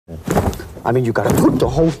I mean, you gotta put the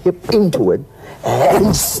whole hip into it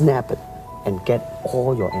and snap it and get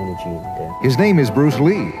all your energy in there. His name is Bruce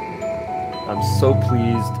Lee. I'm so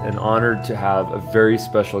pleased and honored to have a very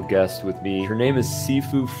special guest with me. Her name is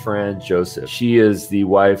Sifu Fran Joseph. She is the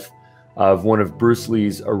wife of one of Bruce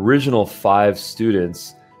Lee's original 5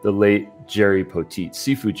 students, the late Jerry Poteet,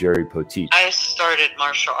 Sifu Jerry Poteet. I started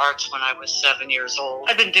martial arts when I was 7 years old.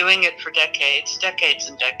 I've been doing it for decades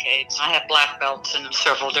and decades. I have black belts in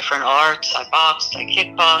several different arts. I boxed, I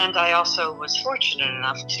kickboxed, and I also was fortunate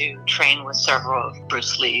enough to train with several of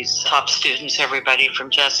Bruce Lee's top students, everybody from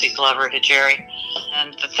Jesse Glover to Jerry.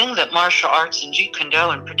 And the thing that martial arts and Jeet Kune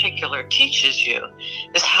Do in particular teaches you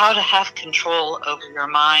is how to have control over your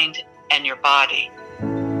mind and your body.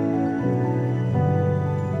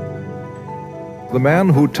 The man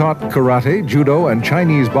who taught karate, judo, and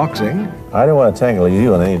Chinese boxing. I don't want to tangle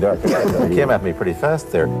you in any dark. You came at me pretty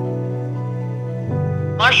fast there.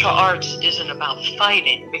 Martial arts isn't about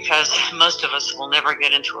fighting because most of us will never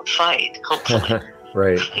get into a fight, hopefully.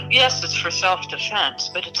 Right. Yes, it's for self-defense,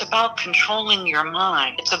 but it's about controlling your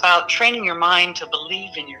mind. It's about training your mind to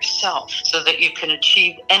believe in yourself so that you can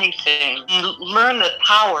achieve anything. You learn that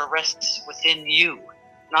power rests within you,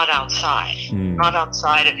 not outside, not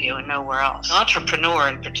outside of you and nowhere else. An entrepreneur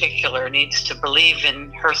in particular needs to believe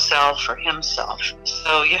in herself or himself.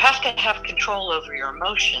 So you have to have control over your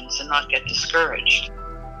emotions and not get discouraged.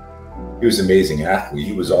 He was an amazing athlete.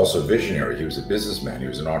 He was also a visionary. He was a businessman. He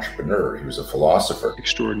was an entrepreneur. He was a philosopher.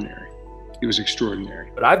 Extraordinary. He was extraordinary.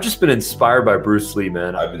 But I've just been inspired by Bruce Lee,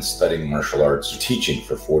 man. I've been studying martial arts, teaching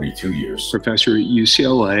for 42 years. Professor at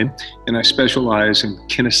UCLA, and I specialize in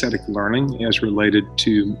kinesthetic learning as related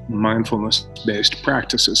to mindfulness-based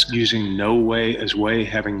practices, using no way as way,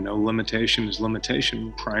 having no limitation as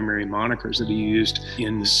limitation, primary monikers that he used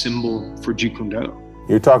in the symbol for Jeet Kune Do.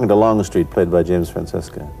 You're talking to Longstreet, played by James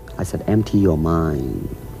Francisca. I said, empty your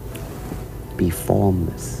mind. Be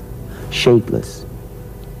formless, shapeless,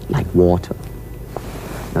 like water.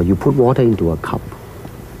 Now you put water into a cup,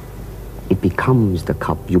 it becomes the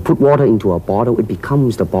cup. You put water into a bottle, it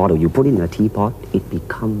becomes the bottle. You put it in a teapot, it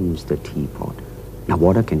becomes the teapot. Now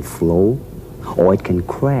water can flow or it can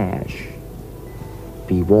crash.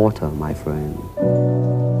 Be water, my friend.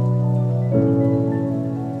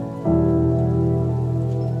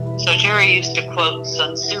 So Jerry used to quote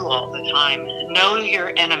Sun Tzu all the time, know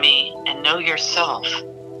your enemy and know yourself,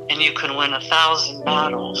 and you can win 1,000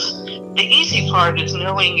 battles. The easy part is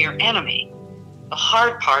knowing your enemy. The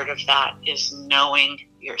hard part of that is knowing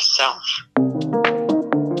yourself.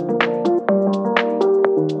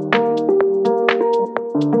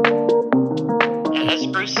 As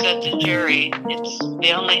Bruce said to Jerry, it's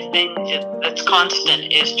the only thing that's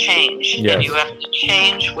constant is change. Yes. And you have to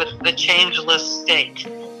change with the changeless state.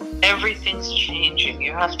 Everything's changing.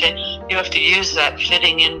 You have to use that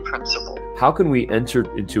fitting in principle. How can we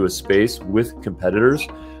enter into a space with competitors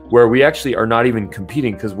where we actually are not even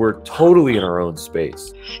competing because we're totally in our own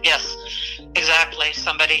space? Yes, exactly.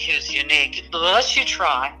 Somebody who's unique. The less you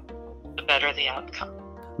try, the better the outcome.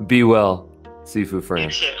 Be well, Sifu Fran.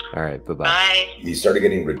 You too. All right, bye-bye. Bye. He started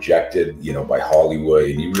getting rejected, by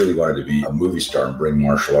Hollywood, and he really wanted to be a movie star and bring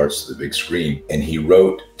martial arts to the big screen. And he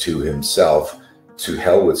wrote to himself, "To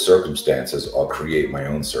hell with circumstances, I'll create my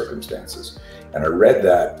own circumstances." And I read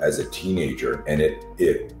that as a teenager, and it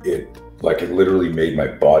literally made my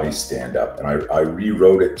body stand up. And I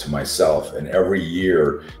rewrote it to myself. And every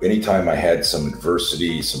year, anytime I had some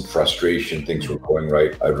adversity, some frustration, things were going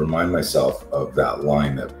right, I'd remind myself of that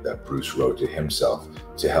line that Bruce wrote to himself: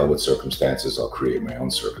 "To hell with circumstances, I'll create my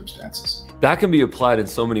own circumstances." That can be applied in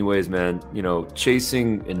so many ways, man.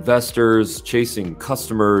 Chasing investors, chasing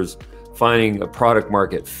customers, finding a product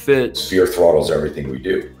market fit. Fear throttles everything we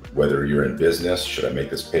do. Whether you're in business, should I make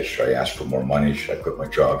this pitch? Should I ask for more money? Should I quit my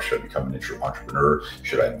job? Should I become an entrepreneur?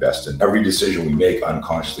 Should I invest in? Every decision we make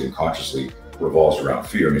unconsciously and consciously revolves around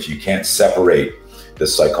fear. And if you can't separate the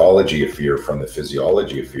psychology of fear from the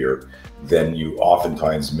physiology of fear, then you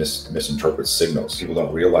oftentimes misinterpret signals. People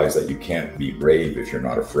don't realize that you can't be brave if you're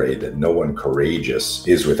not afraid, that no one courageous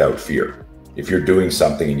is without fear. If you're doing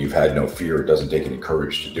something and you've had no fear, it doesn't take any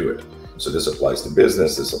courage to do it. So this applies to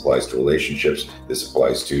business, this applies to relationships, this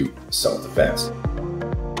applies to self-defense.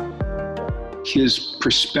 His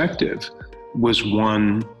perspective was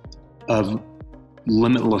one of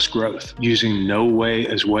limitless growth, using no way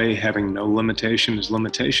as way, having no limitation as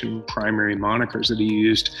limitation, primary monikers that he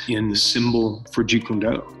used in the symbol for Jeet Kune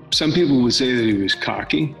Do. Some people would say that he was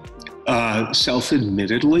cocky.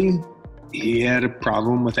 Self-admittedly, he had a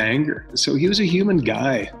problem with anger. So he was a human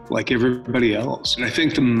guy like everybody else. And I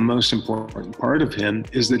think the most important part of him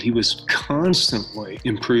is that he was constantly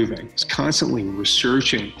improving, was constantly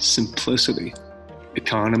researching simplicity,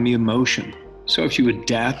 economy of motion. So if you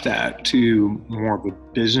adapt that to more of a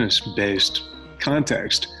business-based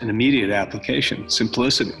context, an immediate application,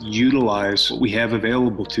 simplicity, utilize what we have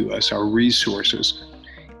available to us, our resources,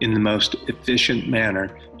 in the most efficient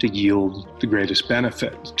manner to yield the greatest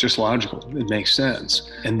benefit. It's just logical, it makes sense.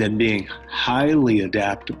 And then being highly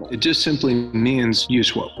adaptable. It just simply means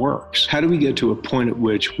use what works. How do we get to a point at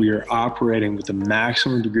which we are operating with the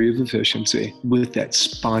maximum degree of efficiency with that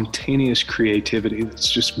spontaneous creativity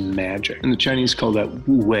that's just magic? And the Chinese call that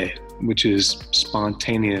wu wei, which is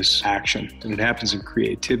spontaneous action. And it happens in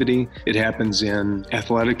creativity, it happens in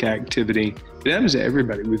athletic activity, it happens to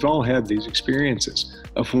everybody. We've all had these experiences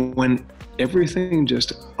of when everything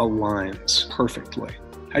just aligns perfectly.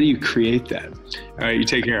 How do you create that? All right, you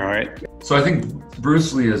take care, all right? So I think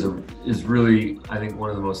Bruce Lee is really, I think, one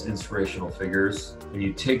of the most inspirational figures. And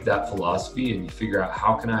you take that philosophy and you figure out,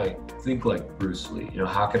 how can I think like Bruce Lee? You know,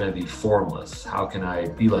 how can I be formless? How can I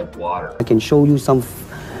be like water? I can show you some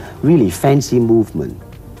really fancy movement,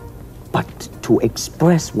 but to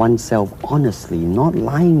express oneself honestly, not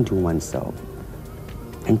lying to oneself,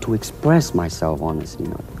 and to express myself honestly,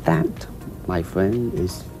 that, my friend,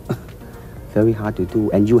 is very hard to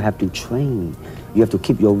do. And you have to train. You have to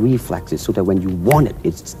keep your reflexes so that when you want it,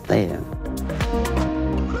 it's there.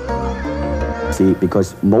 See,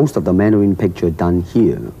 because most of the Mandarin picture done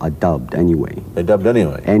here are dubbed anyway. They're dubbed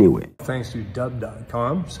anyway. Anyway. Thanks to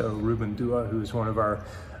Dubb.com. So Ruben Dua, who is one of our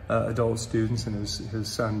adult students, and his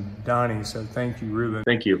son Donnie. So thank you, Ruben.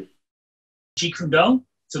 Thank you. Jeet Kune Do.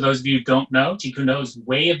 So those of you who don't know, Jeet Kune Do is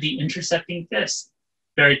Way of the Intersecting Fist.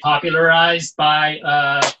 Very popularized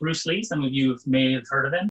by Bruce Lee. Some of you may have heard of him.